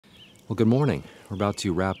Well, good morning. We're about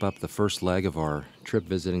to wrap up the first leg of our trip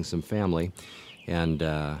visiting some family. And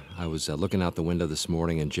I was looking out the window this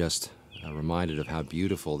morning and just reminded of how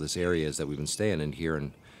beautiful this area is that we've been staying in here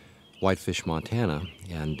in Whitefish, Montana.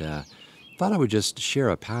 And thought I would just share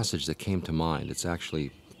a passage that came to mind. It's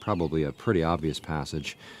actually probably a pretty obvious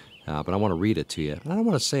passage, but I want to read it to you. And I don't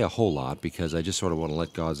want to say a whole lot because I just sort of want to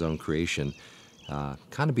let God's own creation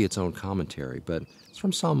kind of be its own commentary. But it's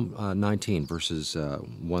from Psalm 19, verses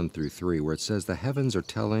 1 through 3, where it says, "The heavens are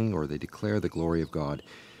telling, or they declare the glory of God,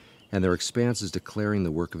 and their expanse is declaring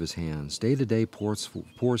the work of his hands. Day to day pours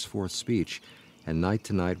forth speech, and night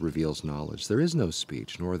to night reveals knowledge. There is no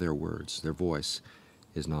speech, nor their words. Their voice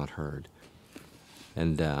is not heard."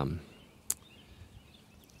 And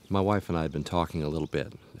my wife and I had been talking a little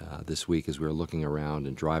bit this week as we were looking around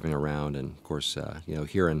and driving around. And of course,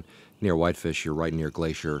 here near Whitefish, you're right near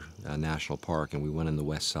Glacier National Park, and we went in the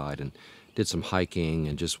west side and did some hiking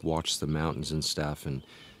and just watched the mountains and stuff. And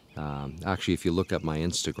actually, if you look up my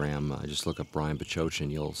Instagram, just look up Brian Bachochin,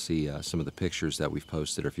 you'll see some of the pictures that we've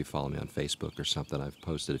posted. Or if you follow me on Facebook or something, I've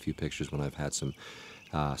posted a few pictures when I've had some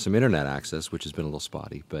internet access, which has been a little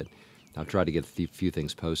spotty, but I'll try to get a few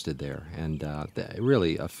things posted there. And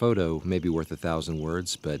really, a photo may be worth 1,000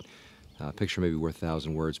 words, but a picture may be worth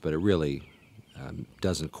 1,000 words, but it really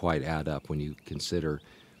doesn't quite add up when you consider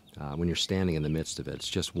when you're standing in the midst of it. It's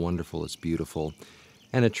just wonderful, it's beautiful,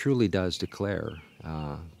 and it truly does declare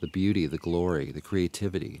the beauty, the glory, the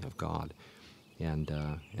creativity of God. And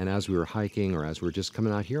as we were hiking, or as we were just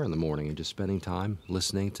coming out here in the morning and just spending time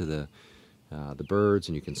listening to the birds,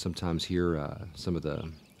 and you can sometimes hear some of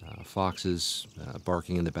the foxes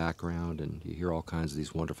barking in the background, and you hear all kinds of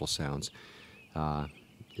these wonderful sounds.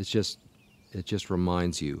 It just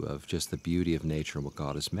reminds you of just the beauty of nature and what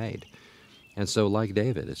God has made. And so, like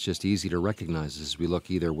David, it's just easy to recognize as we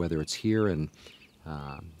look, either whether it's here in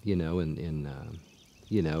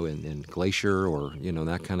Glacier, or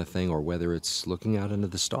that kind of thing, or whether it's looking out into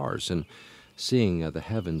the stars and seeing the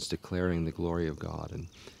heavens declaring the glory of God.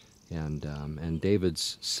 And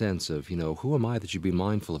David's sense of, who am I that you be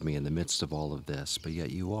mindful of me in the midst of all of this, but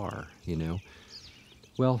yet you are,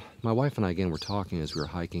 Well, my wife and I, again, were talking as we were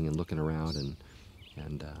hiking and looking around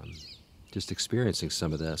and just experiencing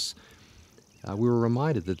some of this. We were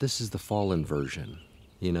reminded that this is the fallen version.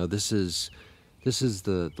 This is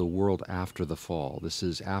the world after the fall. This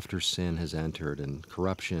is after sin has entered and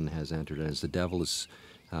corruption has entered, and as the devil is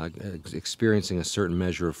experiencing a certain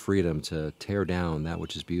measure of freedom to tear down that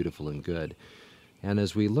which is beautiful and good. And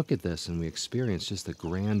as we look at this and we experience just the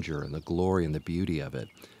grandeur and the glory and the beauty of it,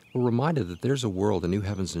 we're reminded that there's a world, a new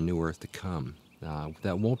heavens and a new earth to come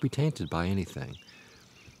that won't be tainted by anything.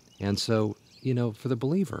 And so, for the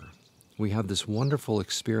believer, we have this wonderful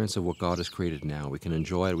experience of what God has created now. We can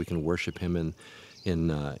enjoy it. We can worship Him in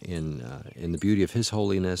the beauty of His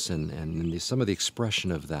holiness and in some of the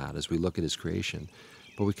expression of that as we look at His creation.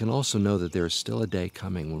 But we can also know that there is still a day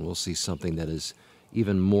coming when we'll see something that is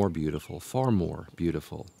even more beautiful, far more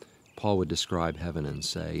beautiful. Paul would describe heaven and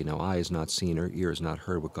say, eye has not seen or ear has not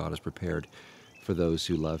heard what God has prepared for those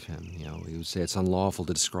who love Him. He would say it's unlawful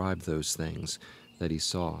to describe those things that he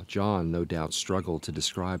saw. John, no doubt, struggled to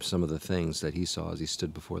describe some of the things that he saw as he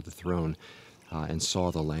stood before the throne and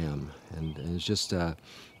saw the Lamb. And it's just, and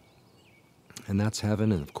that's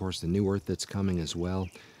heaven, and of course the new earth that's coming as well.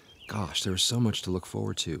 Gosh, there's so much to look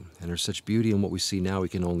forward to, and there's such beauty in what we see now, we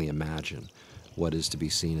can only imagine what is to be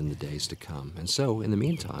seen in the days to come. And so, in the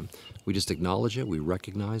meantime, we just acknowledge it, we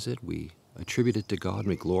recognize it, we attribute it to God, and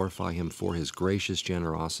we glorify Him for His gracious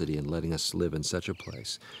generosity in letting us live in such a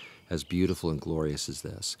place as beautiful and glorious as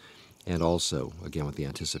this. And also, again, with the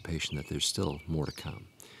anticipation that there's still more to come.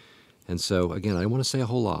 And so, again, I don't want to say a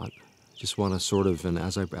whole lot. Just want to sort of, and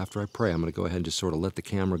after I pray, I'm going to go ahead and just sort of let the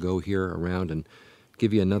camera go here around and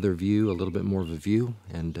give you another view, a little bit more of a view.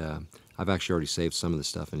 And I've actually already saved some of the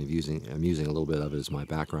stuff, and I'm using a little bit of it as my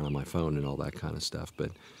background on my phone and all that kind of stuff.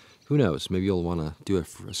 But who knows? Maybe you'll want to do a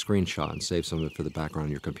screenshot and save some of it for the background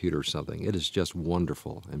on your computer or something. It is just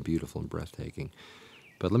wonderful and beautiful and breathtaking.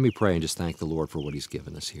 But let me pray and just thank the Lord for what He's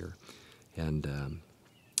given us here. And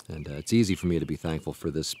it's easy for me to be thankful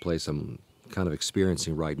for this place I'm kind of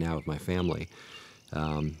experiencing right now with my family.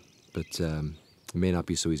 But it may not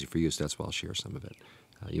be so easy for you, so that's why I'll share some of it.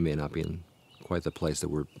 You may not be in quite the place that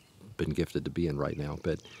we've been gifted to be in right now,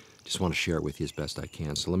 but just want to share it with you as best I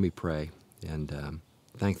can. So let me pray and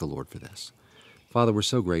thank the Lord for this. Father, we're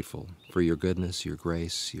so grateful for your goodness, your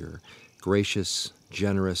grace, your gracious,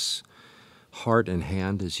 generous heart and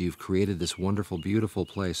hand as you've created this wonderful, beautiful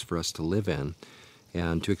place for us to live in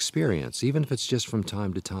and to experience, even if it's just from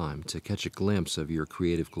time to time, to catch a glimpse of your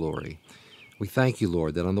creative glory. We thank you,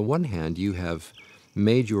 Lord, that on the one hand you have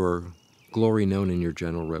made your glory known in your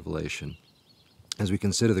general revelation. As we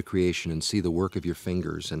consider the creation and see the work of your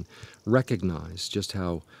fingers and recognize just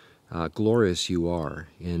how glorious you are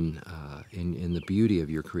in the beauty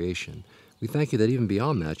of your creation, we thank you that even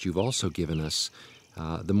beyond that, you've also given us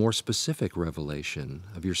the more specific revelation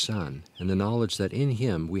of your Son and the knowledge that in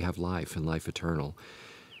him we have life and life eternal.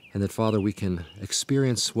 And that, Father, we can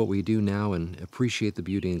experience what we do now and appreciate the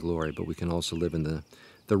beauty and glory, but we can also live in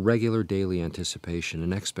the regular daily anticipation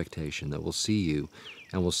and expectation that we'll see you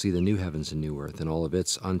and we'll see the new heavens and new earth and all of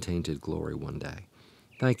its untainted glory one day.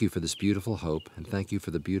 Thank you for this beautiful hope, and thank you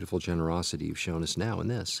for the beautiful generosity you've shown us now in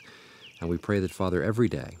this. And we pray that, Father, every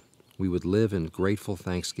day we would live in grateful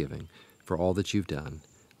thanksgiving for all that you've done,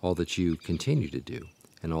 all that you continue to do,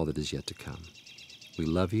 and all that is yet to come. We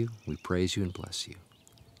love you, we praise you, and bless you.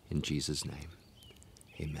 In Jesus' name,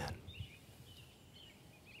 amen.